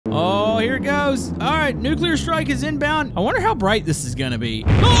here it goes. All right, nuclear strike is inbound. I wonder how bright this is gonna be.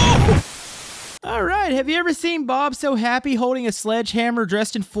 Oh! All right, have you ever seen Bob so happy holding a sledgehammer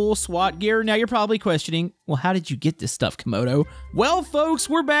dressed in full SWAT gear? Now you're probably questioning, well, how did you get this stuff, Camodo? Well, folks,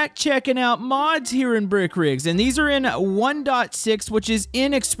 we're back checking out mods here in Brick Rigs, and these are in 1.6, which is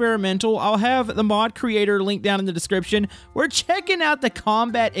in experimental. I'll have the mod creator linked down in the description. We're checking out the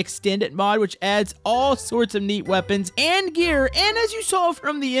Combat Extended mod, which adds all sorts of neat weapons and gear, and as you saw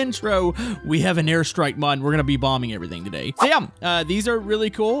from the intro, we have an airstrike mod, and we're gonna be bombing everything today. So yeah, these are really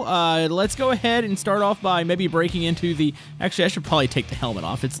cool. Let's go ahead and start off by maybe breaking into the... Actually, I should probably take the helmet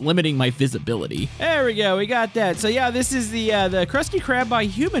off. It's limiting my visibility. There we go. We got that. So yeah, this is the Krusty Krab by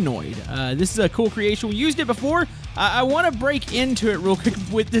Humanoid. This is a cool creation. We used it before. I want to break into it real quick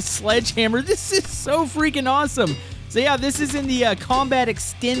with this sledgehammer. This is so freaking awesome. So yeah, this is in the Combat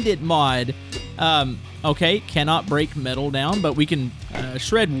Extended mod. Okay, cannot break metal down, but we can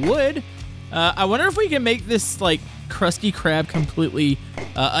shred wood. I wonder if we can make this, like, Krusty Krab completely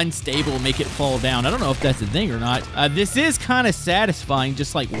unstable, make it fall down. I don't know if that's a thing or not. This is kind of satisfying,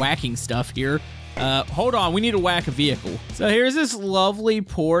 just like whacking stuff here. Hold on, we need to whack a vehicle. So here's this lovely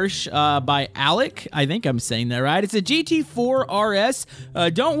Porsche by Alec. I think I'm saying that right. It's a GT4 RS.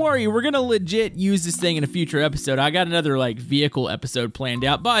 Don't worry, we're gonna legit use this thing in a future episode. I got another like vehicle episode planned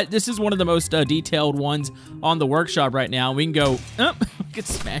out, but this is one of the most detailed ones on the workshop right now. We can go, we can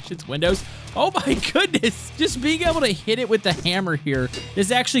smash its windows. Oh my goodness, just being able to hit it with the hammer here.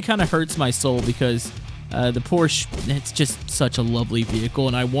 This actually kind of hurts my soul because the Porsche, it's just such a lovely vehicle,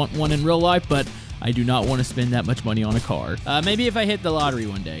 and I want one in real life, but I do not want to spend that much money on a car. Maybe if I hit the lottery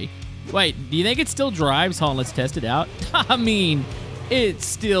one day. Wait, do you think it still drives? Hold on, let's test it out. I mean, it's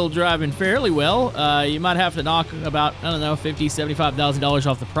still driving fairly well. You might have to knock about, I don't know, $50,000, $75,000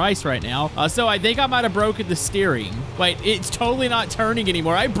 off the price right now. So I think I might have broken the steering. Wait, it's totally not turning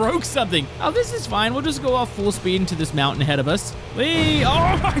anymore. I broke something. Oh, this is fine. We'll just go off full speed into this mountain ahead of us.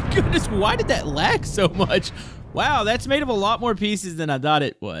 Oh my goodness, why did that lag so much? Wow, that's made of a lot more pieces than I thought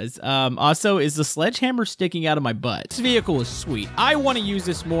it was. Also, is the sledgehammer sticking out of my butt? This vehicle is sweet. I want to use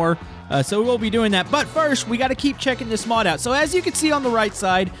this more, so we'll be doing that. But first, we got to keep checking this mod out. So as you can see on the right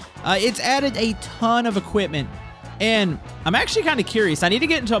side, it's added a ton of equipment. And I'm actually kind of curious. I need to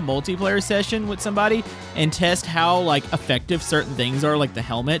get into a multiplayer session with somebody and test how like effective certain things are, like the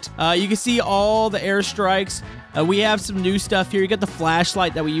helmet. You can see all the airstrikes. We have some new stuff here. You got the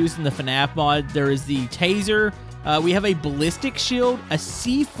flashlight that we used in the FNAF mod. There is the taser. We have a ballistic shield, a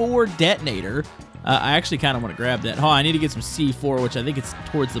C4 detonator. I actually kind of want to grab that. Oh, I need to get some C4, which I think it's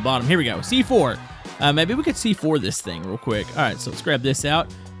towards the bottom. Here we go, C4. Maybe we could C4 this thing real quick. All right, so let's grab this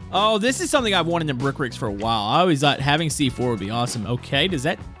out. Oh, this is something I've wanted in Brick Rigs for a while. I always thought having C4 would be awesome. Okay, is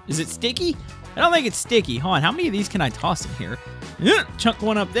it sticky? I don't think it's sticky. Hold on, how many of these can I toss in here? Chunk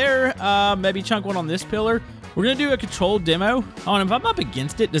one up there. Maybe chunk one on this pillar. We're gonna do a controlled demo. Oh, and if I'm up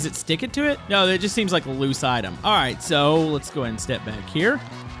against it, does it stick it to it? No, it just seems like a loose item. All right, so let's go ahead and step back here.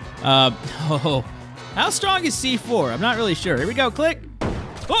 Oh, how strong is C4? I'm not really sure. Here we go, click.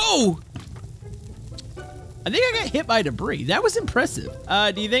 Oh! I think I got hit by debris. That was impressive.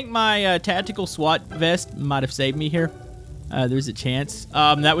 Do you think my tactical SWAT vest might have saved me here? There's a chance.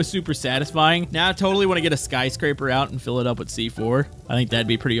 That was super satisfying. Now I totally want to get a skyscraper out and fill it up with C4. I think that'd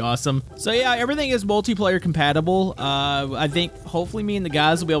be pretty awesome. So yeah, everything is multiplayer compatible. I think hopefully me and the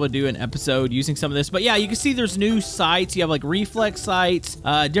guys will be able to do an episode using some of this. But yeah, you can see there's new sights. You have like reflex sights,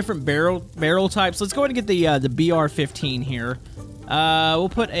 different barrel types. Let's go ahead and get the BR-15 here. We'll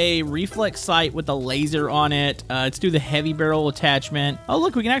put a reflex sight with a laser on it. Let's do the heavy barrel attachment. Oh,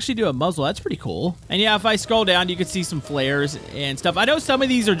 look, we can actually do a muzzle. That's pretty cool. And yeah, if I scroll down, you can see some flares and stuff. I know some of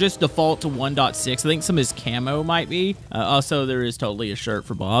these are just default to 1.6. I think some of his camo might be. Also, there is totally a shirt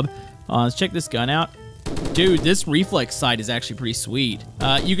for Bob. Let's check this gun out. Dude, this reflex sight is actually pretty sweet.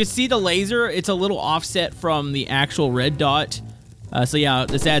 You can see the laser. It's a little offset from the actual red dot. So yeah,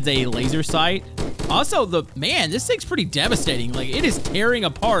 this adds a laser sight. Also, man, this thing's pretty devastating. Like, it is tearing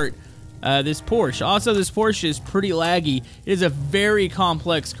apart this Porsche. Also, this Porsche is pretty laggy. It is a very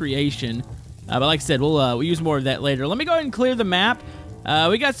complex creation. But like I said, we'll use more of that later. Let me go ahead and clear the map.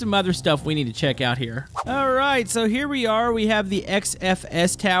 We got some other stuff we need to check out here. All right, so here we are. We have the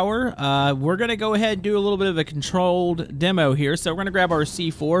XFS tower. We're going to go ahead and do a little bit of a controlled demo here. So we're going to grab our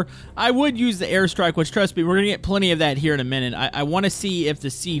C4. I would use the airstrike, which, trust me, we're going to get plenty of that here in a minute. I want to see if the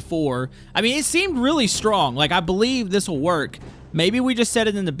C4... I mean, it seemed really strong. Like, I believe this will work. maybe we just set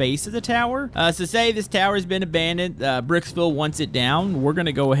it in the base of the tower. So say this tower has been abandoned, Bricksville wants it down. We're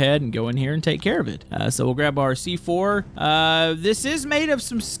gonna go ahead and go in here and take care of it. So we'll grab our C4. This is made of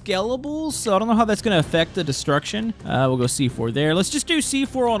some skellables, so I don't know how that's gonna affect the destruction. We'll go C4 there. Let's just do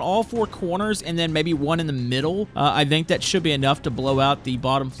C4 on all 4 corners and then maybe one in the middle. I think that should be enough to blow out the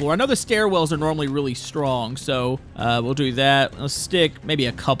bottom floor. I know the stairwells are normally really strong, so we'll do that. Let's stick maybe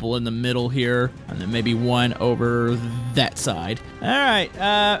a couple in the middle here, and then maybe one over that side. All right,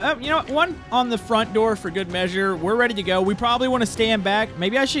 you know what? One on the front door for good measure. We're ready to go. We probably want to stand back.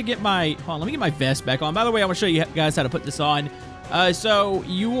 Maybe I should get my, hold on, let me get my vest back on. By the way, I'm gonna show you guys how to put this on. So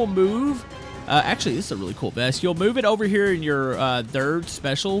you will move, actually, this is a really cool vest. You'll move it over here in your 3rd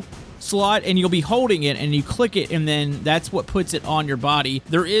special slot, and you'll be holding it, and you click it, and then that's what puts it on your body.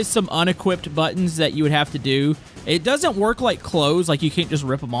 There is some unequipped buttons that you would have to do. It doesn't work like clothes, like you can't just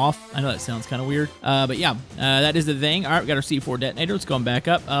rip them off. I know that sounds kind of weird, but yeah, that is the thing. All right, we got our C4 detonator. Let's go back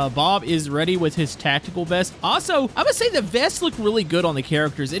up. Bob is ready with his tactical vest. Also, I would say the vests look really good on the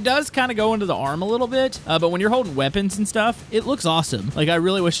characters. It does kind of go into the arm a little bit, but when you're holding weapons and stuff, it looks awesome. Like, I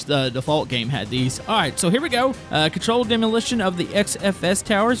really wish the default game had these. All right, so here we go. Controlled demolition of the XFS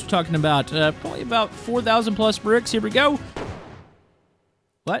towers. We're talking about probably about 4,000 plus bricks. Here we go.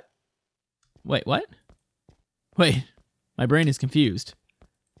 What? Wait, what? Wait, my brain is confused.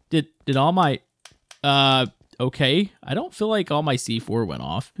 Did all my, okay. I don't feel like all my C4 went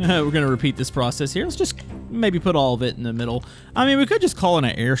off. We're gonna repeat this process here. Let's just maybe put all of it in the middle. I mean, we could just call it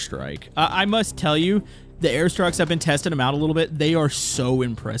an airstrike. I must tell you, the airstrikes, I've been testing them out a little bit. They are so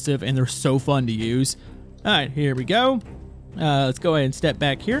impressive and they're so fun to use. All right, here we go. Let's go ahead and step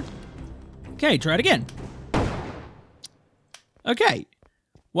back here. Okay, try it again. Okay.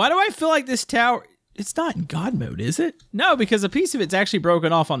 Why do I feel like this tower... It's not in God mode, is it? No, because a piece of it's actually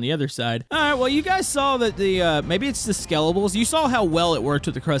broken off on the other side. All right, well, you guys saw that the, maybe it's the skellables. You saw how well it worked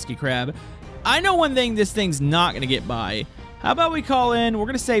with the Krusty Krab. I know one thing this thing's not going to get by. How about we call in, we're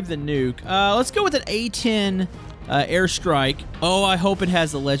going to save the nuke. Let's go with an A10 airstrike. Oh, I hope it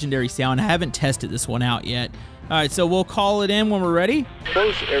has a legendary sound. I haven't tested this one out yet. All right, so we'll call it in when we're ready.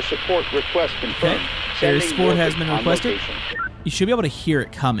 Close air support request confirmed. Okay. Air support has been requested. You should be able to hear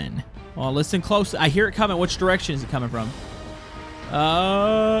it coming. Well, listen close. I hear it coming. Which direction is it coming from?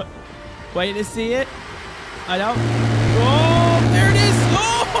 Wait to see it. I don't. Oh, there it is.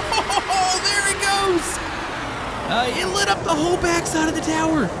 Oh, there it goes. It lit up the whole backside of the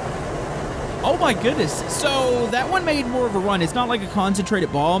tower. Oh my goodness. So that one made more of a run. It's not like a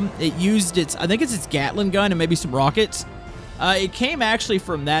concentrated bomb. It used its, I think it's its Gatling gun and maybe some rockets. It came actually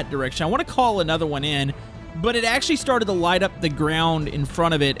from that direction. I want to call another one in. But it actually started to light up the ground in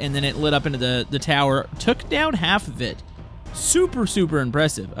front of it, and then it lit up into the tower. Took down half of it. Super, super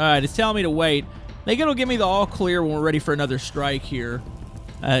impressive. All right, it's telling me to wait. I think it'll give me the all clear when we're ready for another strike here.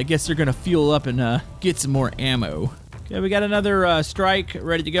 I guess they're going to fuel up and get some more ammo. Okay, we got another strike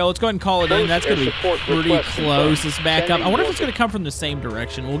ready to go. Let's go ahead and call it in. That's going to be pretty close. Let's back up. I wonder if it's going to come from the same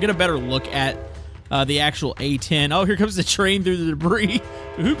direction. We'll get a better look at the actual A10. Oh, here comes the train through the debris.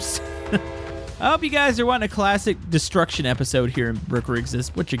 Oops. I hope you guys are wanting a classic destruction episode here in Brick Rigs. This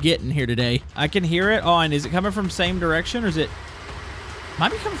is what you're getting here today. I can hear it. Oh, and is it coming from the same direction, or is it...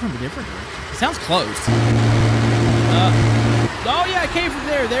 Might be coming from a different direction. It sounds close. Oh, yeah, it came from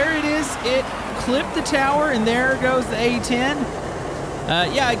there. There it is. It clipped the tower, and there goes the A10.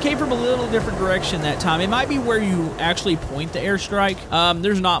 Yeah, it came from a little different direction that time. It might be where you actually point the airstrike.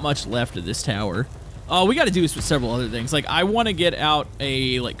 There's not much left of this tower. Oh, we got to do this with several other things. Like, I want to get out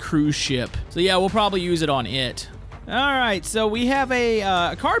a, like, cruise ship. So, yeah, we'll probably use it on it. All right, so we have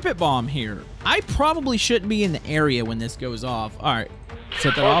a carpet bomb here. I probably shouldn't be in the area when this goes off. All right,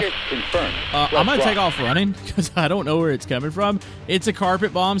 set that off. I'm going to take off running because I don't know where it's coming from. It's a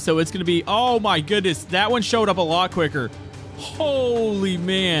carpet bomb, so it's going to be... Oh, my goodness. That one showed up a lot quicker. Holy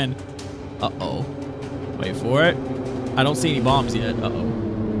man. Uh-oh. Wait for it. I don't see any bombs yet. Uh-oh.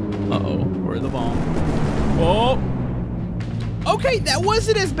 Uh-oh, where are the bombs? Oh! Okay, that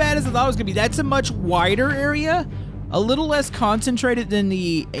wasn't as bad as I thought it was going to be. That's a much wider area. A little less concentrated than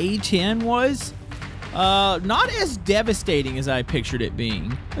the A10 was. Not as devastating as I pictured it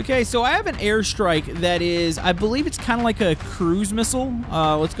being. Okay, so I have an airstrike that is, I believe it's kind of like a cruise missile.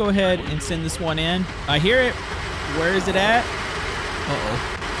 Let's go ahead and send this one in. I hear it. Where is it at?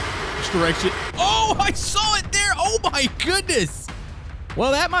 Uh-oh. Which direction? Oh, I saw it there! Oh my goodness!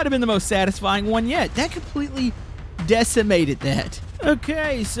 Well, that might have been the most satisfying one yet. That completely decimated that.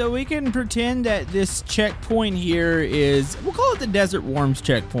 Okay, so we can pretend that this checkpoint here is, we'll call it the Desert Worms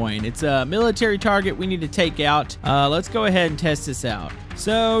checkpoint. It's a military target we need to take out. Let's go ahead and test this out.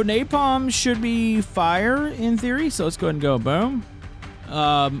 So napalm should be fire in theory. So let's go ahead and go boom.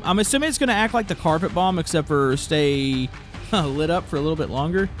 I'm assuming it's going to act like the carpet bomb, except for stay lit up for a little bit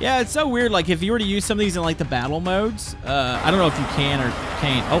longer. Yeah, it's so weird. Like if you were to use some of these in like the battle modes, I don't know if you can or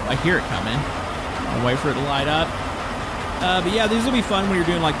can't. Oh, I hear it coming. I'll wait for it to light up. But yeah, these will be fun when you're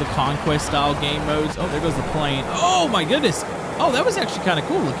doing like the conquest style game modes. Oh, there goes the plane. Oh my goodness. Oh, that was actually kind of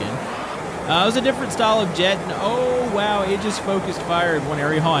cool looking. It was a different style of jet. And oh wow, it just focused fire in one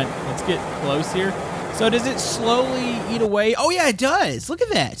area. Hold on, let's get close here. So does it slowly eat away? Oh yeah, it does. Look at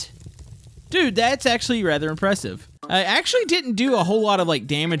that. Dude, that's actually rather impressive. I actually didn't do a whole lot of like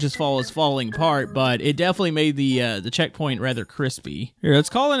damage as far as falling apart, but it definitely made the checkpoint rather crispy. Here, let's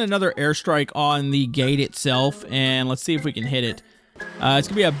call in another airstrike on the gate itself, and let's see if we can hit it. It's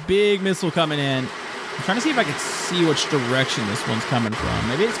gonna be a big missile coming in. I'm trying to see if I can see which direction this one's coming from.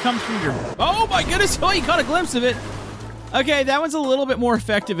 Maybe it comes from your... Oh my goodness! Oh, you caught a glimpse of it. Okay, that one's a little bit more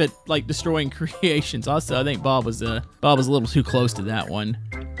effective at like destroying creations. Also, I think Bob was a little too close to that one.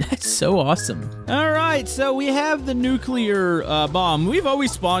 That's so awesome. All right, so we have the nuclear bomb. We've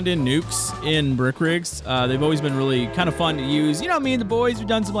always spawned in nukes in brick rigs. They've always been really kind of fun to use. You know, me and the boys, we've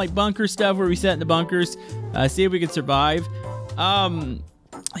done some like bunker stuff where we set in the bunkers, see if we can survive.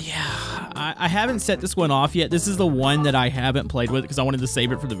 Yeah, I haven't set this one off yet. This is the one that I haven't played with because I wanted to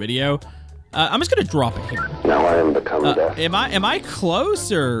save it for the video. I'm just gonna drop it here. Now I am the Camodo. Am I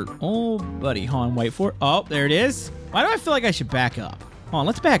close or? Oh, buddy, hold on, wait for it. Oh, there it is. Why do I feel like I should back up? Hold on,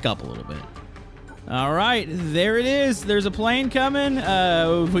 let's back up a little bit. All right, there it is. There's a plane coming.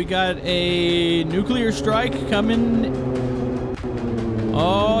 We got a nuclear strike coming.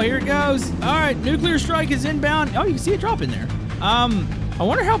 Oh, here it goes. All right, nuclear strike is inbound. Oh, you can see it drop in there. I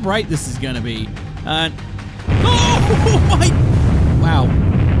wonder how bright this is gonna be. Oh my! Wow.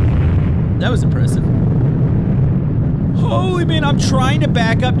 That was impressive. Holy man, I'm trying to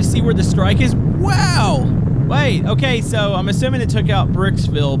back up to see where the strike is. Wow! Wait, okay, so I'm assuming it took out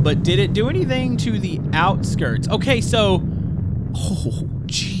Bricksville, but did it do anything to the outskirts? Okay, so... Oh,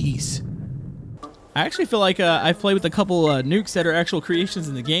 jeez. I actually feel like I've played with a couple nukes that are actual creations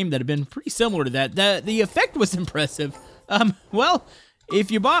in the game that have been pretty similar to that. The effect was impressive. Well,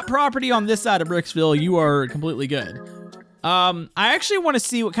 if you bought property on this side of Bricksville, you are completely good. I actually want to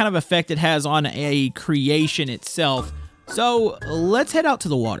see what kind of effect it has on a creation itself. So let's head out to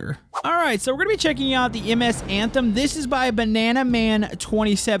the water. All right, so we're gonna be checking out the MS Anthem. This is by Banana Man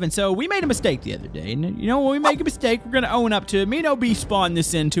 27. So we made a mistake the other day, and you know when we make a mistake, we're gonna own up to it. Me and OB spawned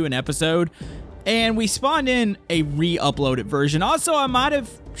this into an episode, and we spawned in a re-uploaded version. Also, I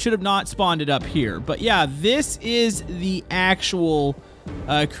should have not spawned it up here, but yeah, this is the actual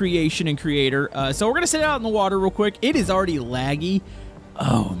creation and creator. So we're gonna sit out in the water real quick. It is already laggy.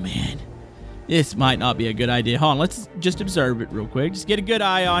 Oh man, this might not be a good idea. Hold on, let's just observe it real quick. Just get a good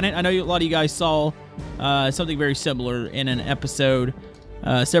eye on it. I know a lot of you guys saw something very similar in an episode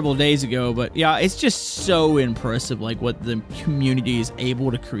several days ago, but yeah, it's just so impressive like what the community is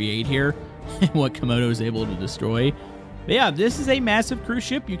able to create here and what Camodo is able to destroy. But yeah, this is a massive cruise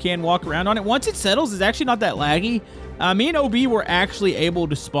ship. You can walk around on it. Once it settles, it's actually not that laggy. Me and OB were actually able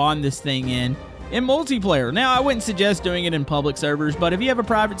to spawn this thing in multiplayer. Now, I wouldn't suggest doing it in public servers, but if you have a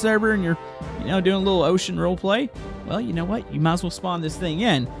private server and you're, you know, doing a little ocean roleplay, well, you know what? You might as well spawn this thing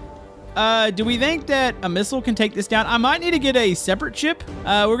in. Do we think that a missile can take this down? I might need to get a separate ship.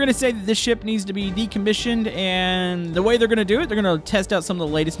 We're going to say that this ship needs to be decommissioned, and the way they're going to do it, they're going to test out some of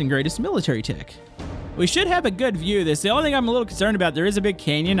the latest and greatest military tech. We should have a good view of this. The only thing I'm a little concerned about, there is a big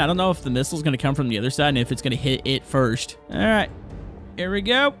canyon. I don't know if the missile's going to come from the other side and if it's going to hit it first. All right, here we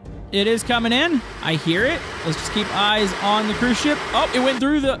go. It is coming in. I hear it. Let's just keep eyes on the cruise ship. Oh, it went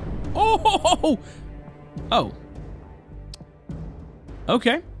through the... Oh! Oh.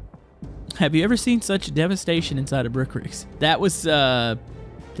 Okay. Have you ever seen such devastation inside of brick rigs? That was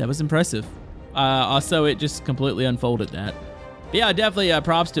impressive. Also, it just completely unfolded that. But yeah, definitely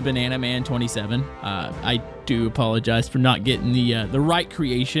props to Banana Man 27. I do apologize for not getting the right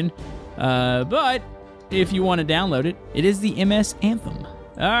creation. But if you want to download it, it is the MS Anthem.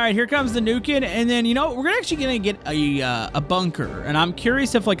 All right, here comes the nuking, and then, you know, we're actually gonna get a bunker, and I'm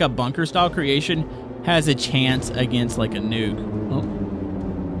curious if like a bunker style creation has a chance against like a nuke.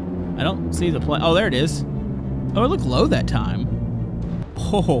 Oh, I don't see the plane. Oh, there it is. Oh, it looked low that time.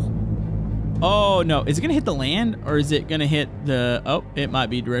 Oh no, is it gonna hit the land or is it gonna hit the? Oh, it might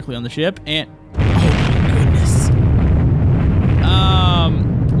be directly on the ship, and oh my goodness.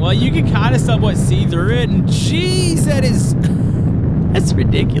 Well, you can kind of somewhat see through it, and geez, that's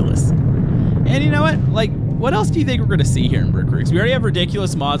ridiculous. And you know what? Like, what else do you think we're gonna see here in brick rigs? We already have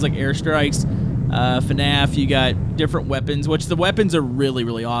ridiculous mods like airstrikes. FNAF, you got different weapons, which the weapons are really,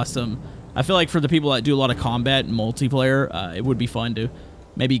 really awesome. I feel like for the people that do a lot of combat and multiplayer, it would be fun to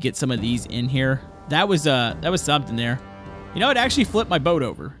maybe get some of these in here. That was something there. You know, it actually flipped my boat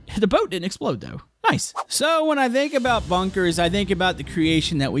over. The boat didn't explode, though. Nice. So when I think about bunkers, I think about the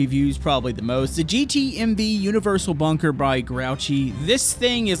creation that we've used probably the most. The GTMV Universal Bunker by Grouchy. This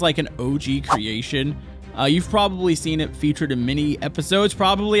thing is like an OG creation. You've probably seen it featured in many episodes,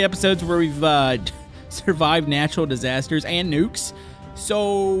 probably episodes where we've survived natural disasters and nukes.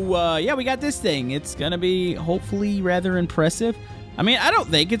 So, yeah, we got this thing. It's going to be hopefully rather impressive. I mean, I don't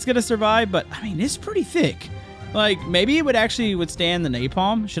think it's going to survive, but, I mean, it's pretty thick. Like, maybe it would actually withstand the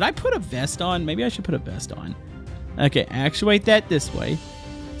napalm. Should I put a vest on? Maybe I should put a vest on. Okay, actuate that this way.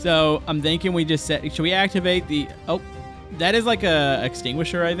 So, I'm thinking we just set... Should we activate the... Oh, that is like a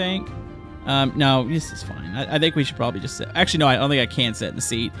extinguisher, I think. No, this is fine. I think we should probably just set... Actually, no, I don't think I can set in the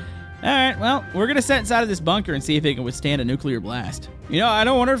seat. All right, well, we're going to set inside of this bunker and see if it can withstand a nuclear blast. You know, I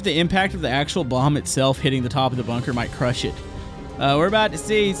don't wonder if the impact of the actual bomb itself hitting the top of the bunker might crush it. We're about to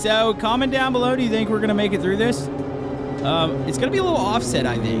see. So, comment down below. Do you think we're going to make it through this? It's going to be a little offset,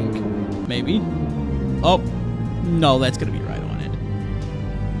 I think. Maybe. Oh, no, that's going to be right on it.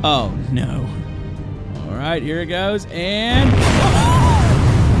 Oh, no. All right, here it goes. And...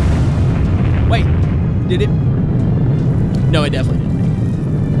 Wait, did it? No, it definitely didn't make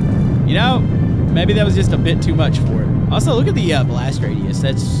it. You know, maybe that was just a bit too much for it. Also, look at the blast radius.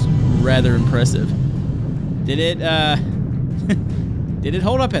 That's rather impressive. Did it, did it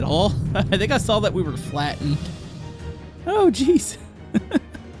hold up at all? I think I saw that we were flattened. Oh, jeez.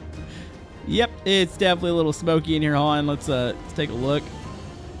 Yep, it's definitely a little smoky in here. Hold on, let's take a look.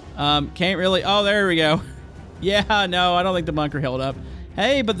 Can't really... Oh, there we go. Yeah, no, I don't think the bunker held up.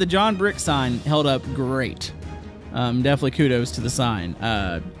 Hey, but the John Brick sign held up great. Definitely kudos to the sign.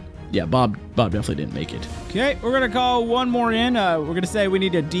 Yeah, Bob definitely didn't make it. Okay, we're going to call one more in. We're going to say we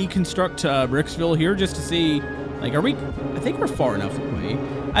need to deconstruct Bricksville here just to see... Like, are we... I think we're far enough away.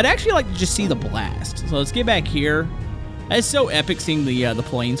 I'd actually like to just see the blast. So let's get back here. It's so epic seeing the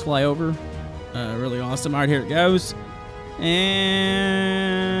planes fly over. Really awesome. All right, here it goes.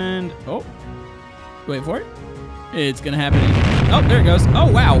 And... Oh. Wait for it. It's going to happen. Oh, there it goes.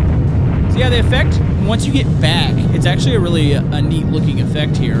 Oh, wow. So, yeah, the effect, once you get back, it's actually a really a neat-looking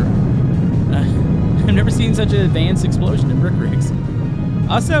effect here. I've never seen such an advanced explosion in brick rigs.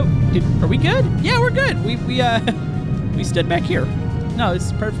 Also, are we good? Yeah, we're good. We stood back here. No,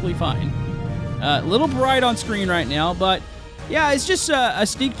 it's perfectly fine. A little bright on screen right now, but yeah, it's just a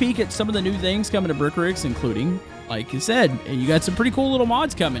sneak peek at some of the new things coming to brick rigs, including, like I said, you got some pretty cool little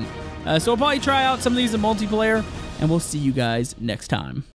mods coming. So we'll probably try out some of these in multiplayer, and we'll see you guys next time.